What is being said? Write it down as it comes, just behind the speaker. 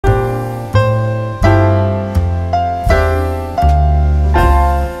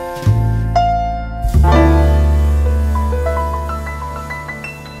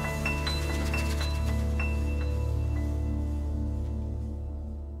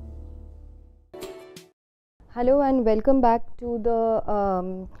Hello and welcome back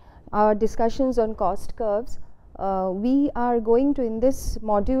to our discussions on cost curves. In this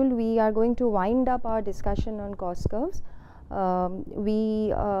module we are going to wind up our discussion on cost curves. We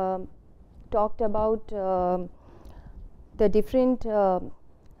talked about the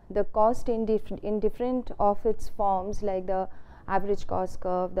cost in different of its forms, like the average cost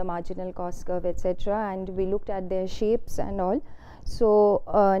curve, the marginal cost curve, etc., and we looked at their shapes and all. So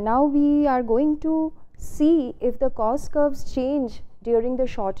now we are going to see if the cost curves change during the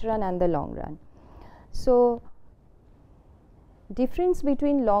short run and the long run. So difference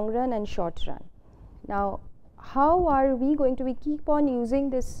between long run and short run. Now how are we going to keep on using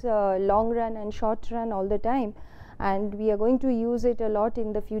this long run and short run all the time, and we are going to use it a lot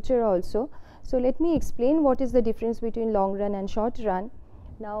in the future also. So let me explain what is the difference between long run and short run.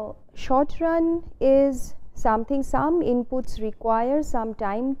 Now short run is some inputs require some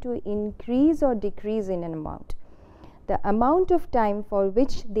time to increase or decrease in an amount. The amount of time for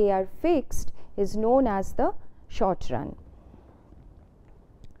which they are fixed is known as the short run.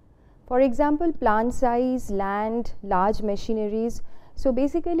 For example, plant size, land, large machineries. So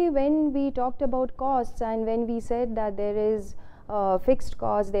basically, when we talked about costs and when we said that there is fixed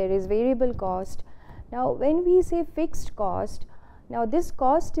cost, there is variable cost. Now when we say fixed cost, now this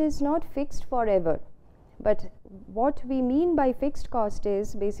cost is not fixed forever. But what we mean by fixed cost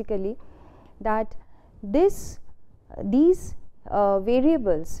is basically that these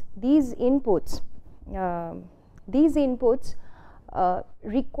variables, these inputs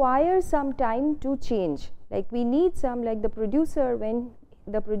require some time to change. Like we need some, like the producer, when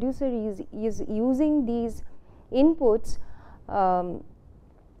the producer is using these inputs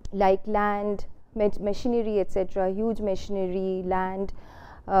like land, machinery, etc., huge machinery, land,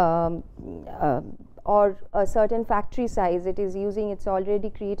 or a certain factory size, it's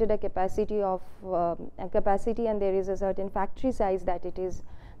already created a capacity and there is a certain factory size that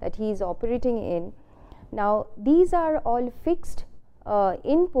he is operating in. Now these are all fixed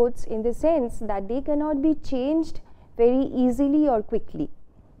inputs in the sense that they cannot be changed very easily or quickly.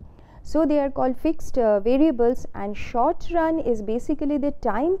 So they are called fixed variables, and short run is basically the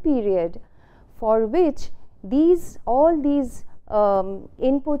time period for which all these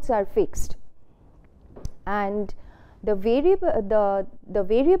inputs are fixed. And the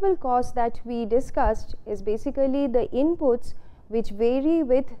variable cost that we discussed is basically the inputs which vary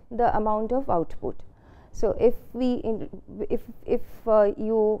with the amount of output. So if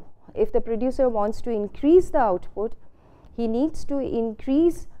the producer wants to increase the output, he needs to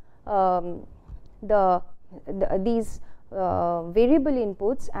increase these variable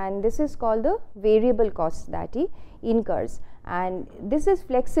inputs, and this is called the variable cost that he incurs. And this is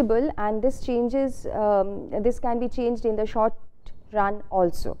flexible, and this changes. This can be changed in the short run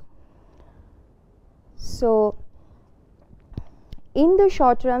also. So in the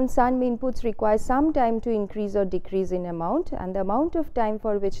short run, some inputs require some time to increase or decrease in amount, and the amount of time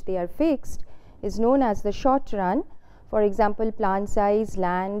for which they are fixed is known as the short run. For example, plant size,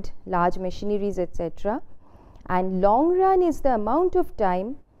 land, large machineries, etc. And long run is the amount of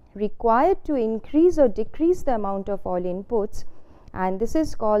time required to increase or decrease the amount of all inputs, and this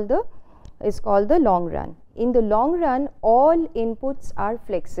is called the long run. In the long run, all inputs are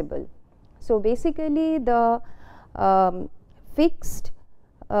flexible. So basically the fixed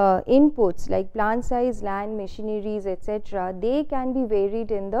inputs like plant size, land, machineries, etc., they can be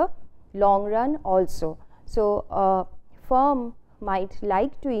varied in the long run also. So a firm might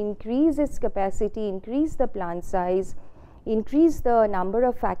like to increase its capacity, increase the plant size, increase the number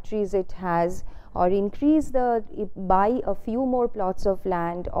of factories it has, or buy a few more plots of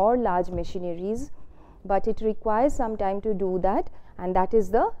land or large machineries, but it requires some time to do that, and that is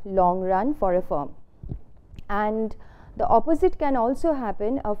the long run for a firm. And the opposite can also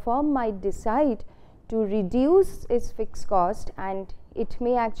happen. A firm might decide to reduce its fixed cost, and it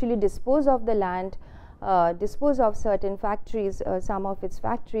may actually dispose of the land, dispose of certain factories, some of its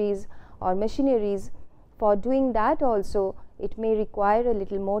factories or machineries. For doing that also, it may require a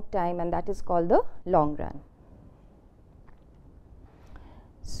little more time, and that is called the long run.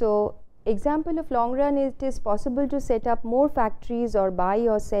 So example of long run, it is possible to set up more factories or buy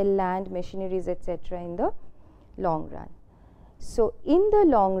or sell land, machineries, etc. in the long run. So in the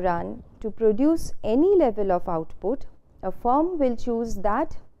long run, to produce any level of output, a firm will choose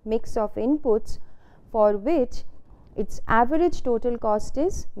that mix of inputs for which its average total cost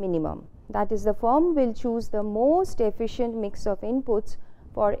is minimum. That is, the firm will choose the most efficient mix of inputs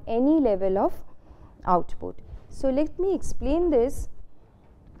for any level of output. So let me explain this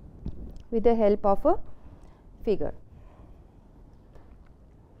with the help of a figure.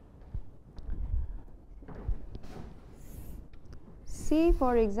 say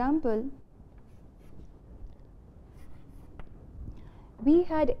for example, we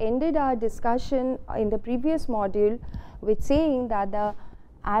had ended our discussion in the previous module with saying that the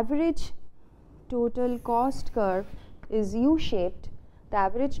average total cost curve is U-shaped. The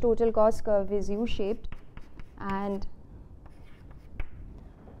average total cost curve is U-shaped, and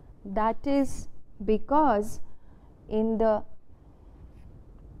that is because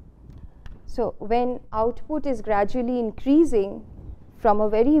so when output is gradually increasing from a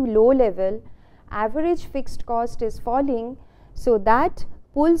very low level, average fixed cost is falling, so that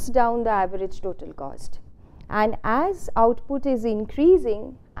pulls down the average total cost. And as output is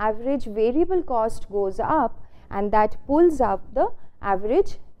increasing, average variable cost goes up, and that pulls up the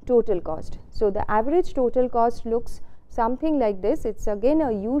average total cost. So the average total cost looks something like this. It's again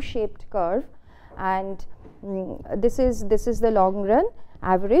a U-shaped curve, and this is the long run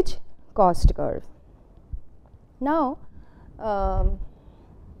average cost curve. Now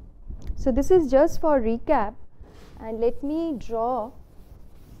so this is just for recap, and let me draw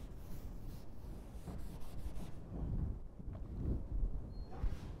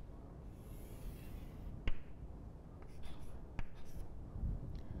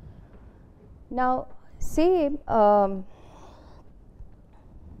now. Say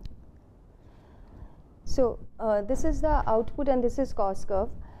this is the output and this is cost curve.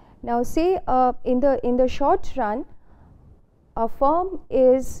 Now say in the short run, a firm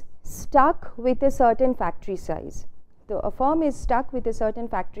is stuck with a certain factory size. So a firm is stuck with a certain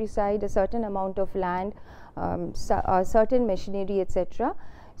factory size, a certain amount of land, certain machinery, etc.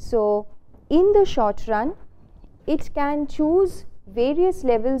 So in the short run, it can choose various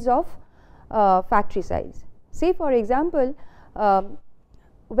levels of factory size. Say for example,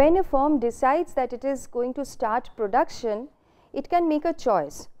 when a firm decides that it is going to start production, it can make a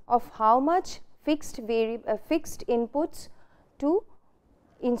choice of how much fixed inputs to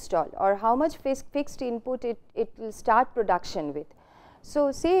install, or how much fixed input it will start production with.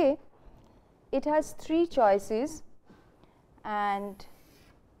 So say it has three choices, and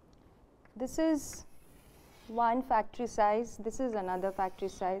this is one factory size, this is another factory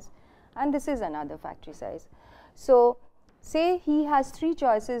size, and this is another factory size. So say he has three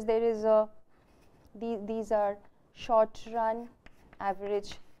choices. There is these are short run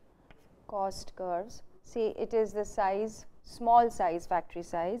average cost curves. Say it is the size, small size factory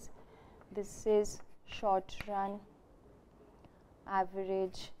size. This is short run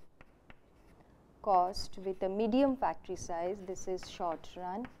average cost with a medium factory size. This is short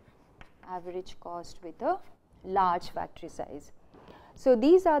run average cost with a large factory size. So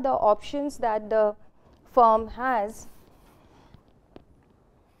these are the options that the firm has.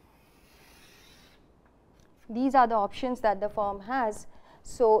 These are the options that the firm has.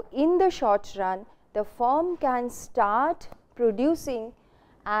 So in the short run, the firm can start producing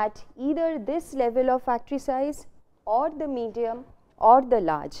at either this level of factory size, or the medium, or the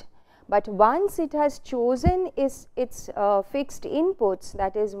large. But once it has chosen its fixed inputs,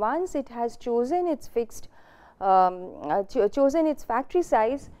 that is, once it has chosen its chosen its factory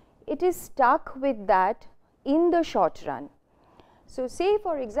size, it is stuck with that in the short run. So say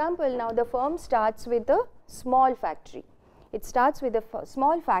for example, now the firm starts with a small factory. It starts with a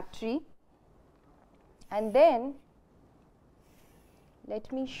small factory, and then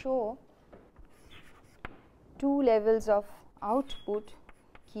let me show two levels of output,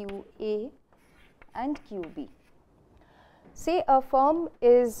 QA and QB. Say a firm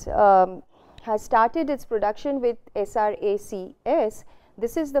is has started its production with SRACS.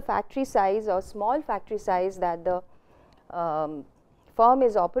 This is the factory size or small factory size that the firm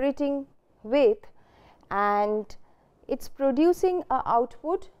is operating with, and it's producing an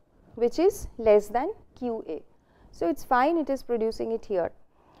output which is less than QA. So it's fine, it is producing it here.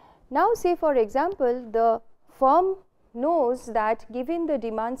 Now say for example, the firm knows that given the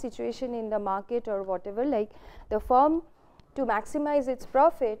demand situation in the market or whatever, like the firm, to maximize its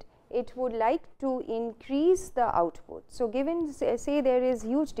profit, it would like to increase the output. So given say there is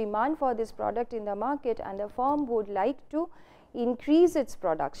huge demand for this product in the market, and the firm would like to increase its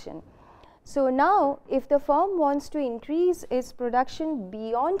production. So now if the firm wants to increase its production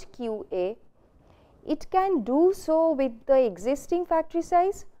beyond QA, it can do so with the existing factory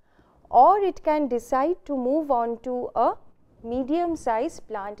size, or it can decide to move on to a medium size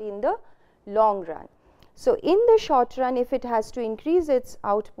plant in the long run. So in the short run, if it has to increase its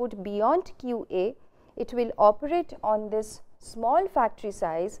output beyond QA, it will operate on this small factory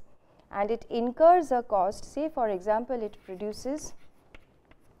size, and it incurs a cost. Say for example, it produces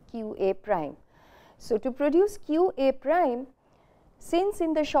QA prime. So to produce QA prime, since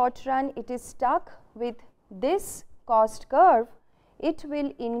in the short run it is stuck with this cost curve, it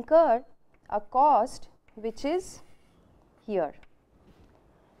will incur a cost which is here.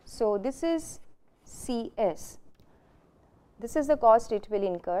 So, this is CS. This is the cost it will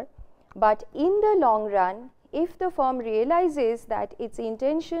incur, but in the long run, if the firm realizes that its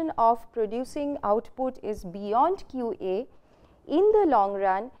intention of producing output is beyond QA, in the long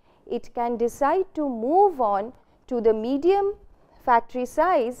run, it can decide to move on to the medium factory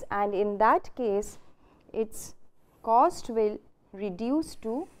size, and in that case, its cost will reduce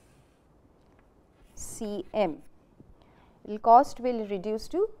to CM. Cost will reduce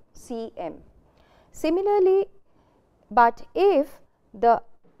to CM. Similarly, but if the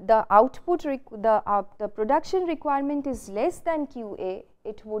output the production requirement is less than QA,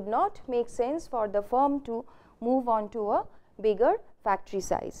 it would not make sense for the firm to move on to a bigger factory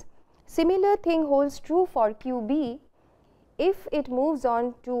size. Similar thing holds true for QB. If it moves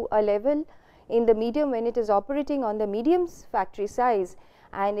on to a level in the medium, when it is operating on the medium factory size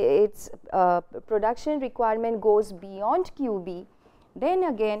and its production requirement goes beyond QB, then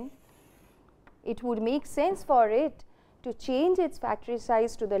again it would make sense for it to change its factory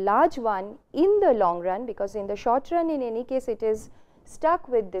size to the large one in the long run, because in the short run in any case it is stuck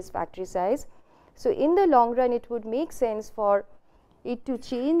with this factory size. So, in the long run it would make sense for it to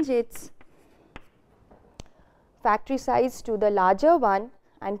change its factory size to the larger one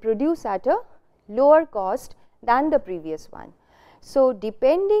and produce at a lower cost than the previous one. So,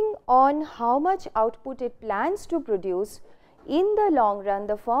 depending on how much output it plans to produce, in the long run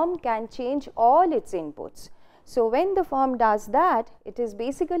the firm can change all its inputs. So, when the firm does that, it is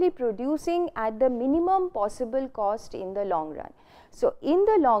basically producing at the minimum possible cost in the long run. So, in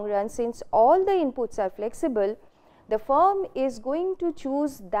the long run, since all the inputs are flexible, the firm is going to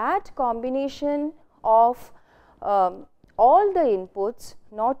choose that combination of all the inputs,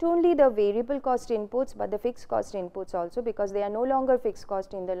 not only the variable cost inputs, but the fixed cost inputs also, because they are no longer fixed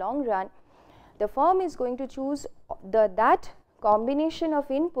cost in the long run. The firm is going to choose that combination of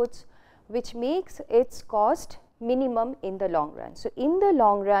inputs which makes its cost minimum in the long run. So, in the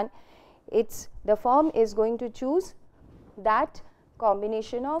long run, the firm is going to choose that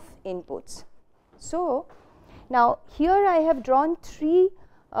combination of inputs. So, now here I have drawn 3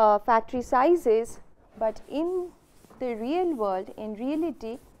 factory sizes, but in the real world, in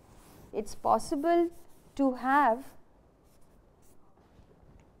reality, it's possible to have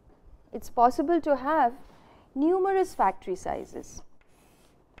numerous factory sizes.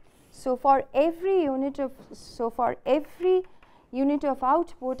 So, for every unit of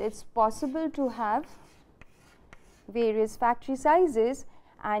output, it's possible to have various factory sizes,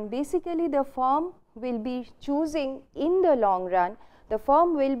 and basically the firm will be choosing in the long run, the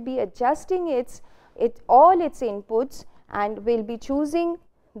firm will be adjusting all its inputs and will be choosing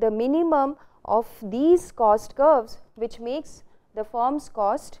the minimum of these cost curves, which makes the firm's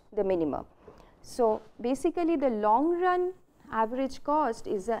cost the minimum. So, basically the long run average cost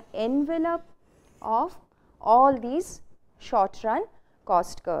is an envelope of all these short run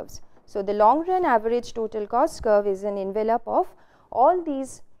cost curves. So, the long run average total cost curve is an envelope of all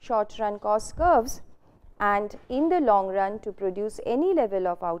these short run cost curves, and in the long run, to produce any level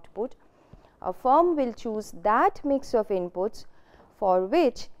of output, a firm will choose that mix of inputs for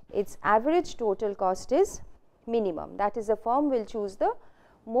which its average total cost is minimum. That is, a firm will choose the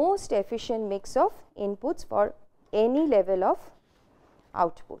most efficient mix of inputs for any level of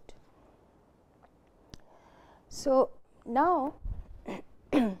output. So, now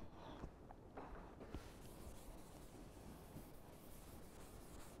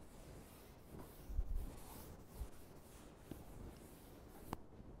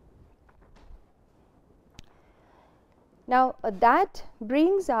that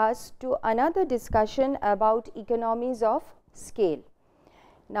brings us to another discussion about economies of scale.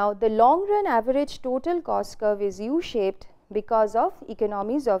 Now, the long run average total cost curve is U-shaped because of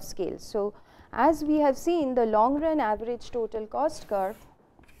economies of scale. So, as we have seen, the long run average total cost curve,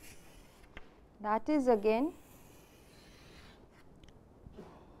 that is again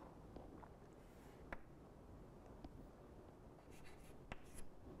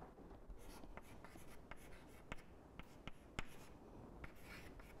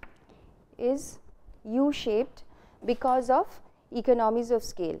is U-shaped because of economies of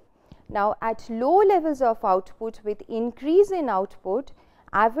scale. Now, at low levels of output, with increase in output,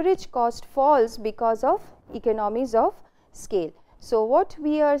 average cost falls because of economies of scale. So, what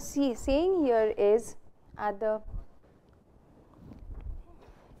we are saying here is at the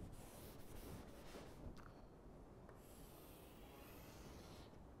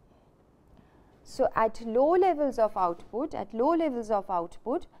at low levels of output,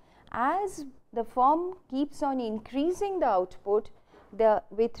 as the firm keeps on increasing the output,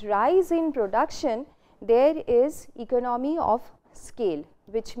 with rise in production, there is economy of scale,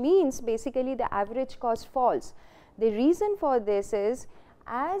 which means basically the average cost falls. The reason for this is,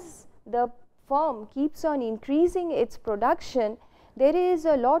 as the firm keeps on increasing its production, there is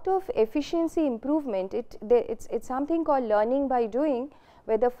a lot of efficiency improvement. It's something called learning by doing,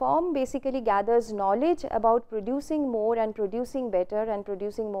 where the firm basically gathers knowledge about producing more and producing better and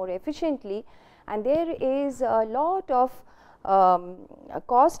producing more efficiently, and there is a lot of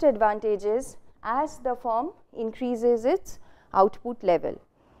cost advantages as the firm increases its output level.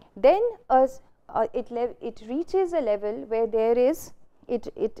 Then it reaches a level where there is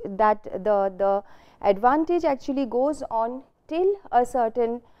the advantage actually goes on till a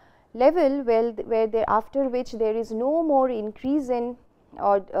certain level where after which there is no more increase in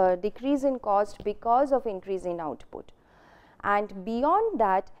or decrease in cost because of increase in output. And beyond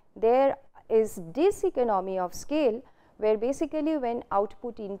that, there is diseconomy of scale, where basically when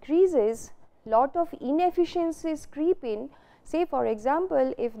output increases, lot of inefficiencies creep in. Say for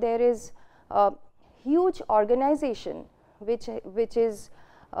example, if there is a huge organization which is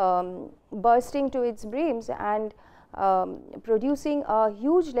bursting to its brims and producing a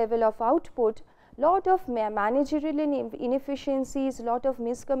huge level of output, lot of managerial inefficiencies, lot of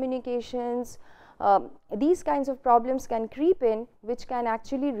miscommunications, these kinds of problems can creep in, which can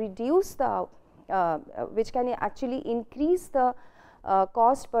actually reduce the which can actually increase the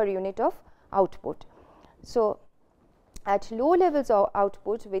cost per unit of output. So at low levels of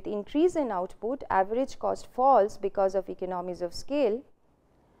output, with increase in output, average cost falls because of economies of scale.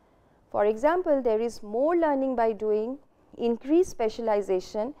 For example, there is more learning by doing, increased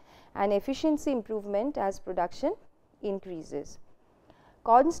specialization and efficiency improvement as production increases.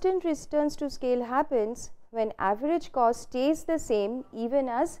 Constant returns to scale happens when average cost stays the same even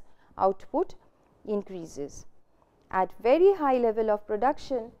as output increases. At very high level of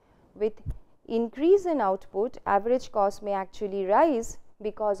production, with increase in output, average cost may actually rise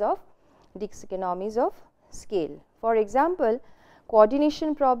because of diseconomies of scale. For example,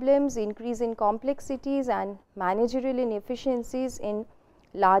 coordination problems, increase in complexities and managerial inefficiencies in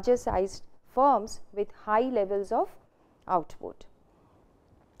larger sized firms with high levels of output.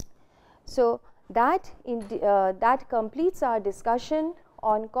 So that completes our discussion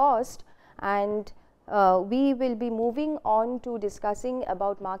on cost, and we will be moving on to discussing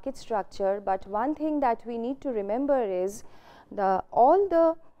about market structure. But one thing that we need to remember is all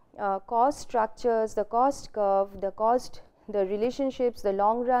the cost structures, the cost curve, the relationships, the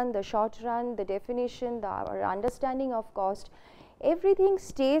long run, the short run, the definition, our understanding of cost, everything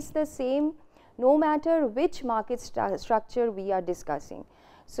stays the same no matter which market structure we are discussing.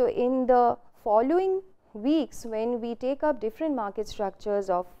 So in the following weeks, when we take up different market structures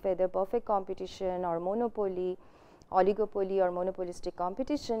of whether perfect competition or monopoly, oligopoly or monopolistic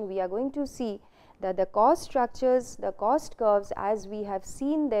competition, we are going to see that the cost structures, the cost curves as we have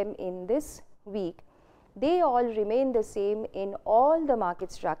seen them in this week, they all remain the same in all the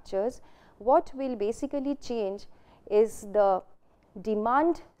market structures. What will basically change is the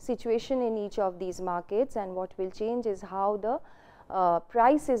demand situation in each of these markets, and what will change is how the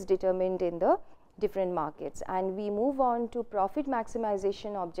price is determined in the different markets. And we move on to profit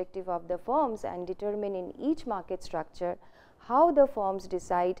maximization objective of the firms and determine in each market structure how the firms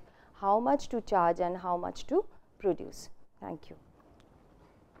decide how much to charge and how much to produce. Thank you.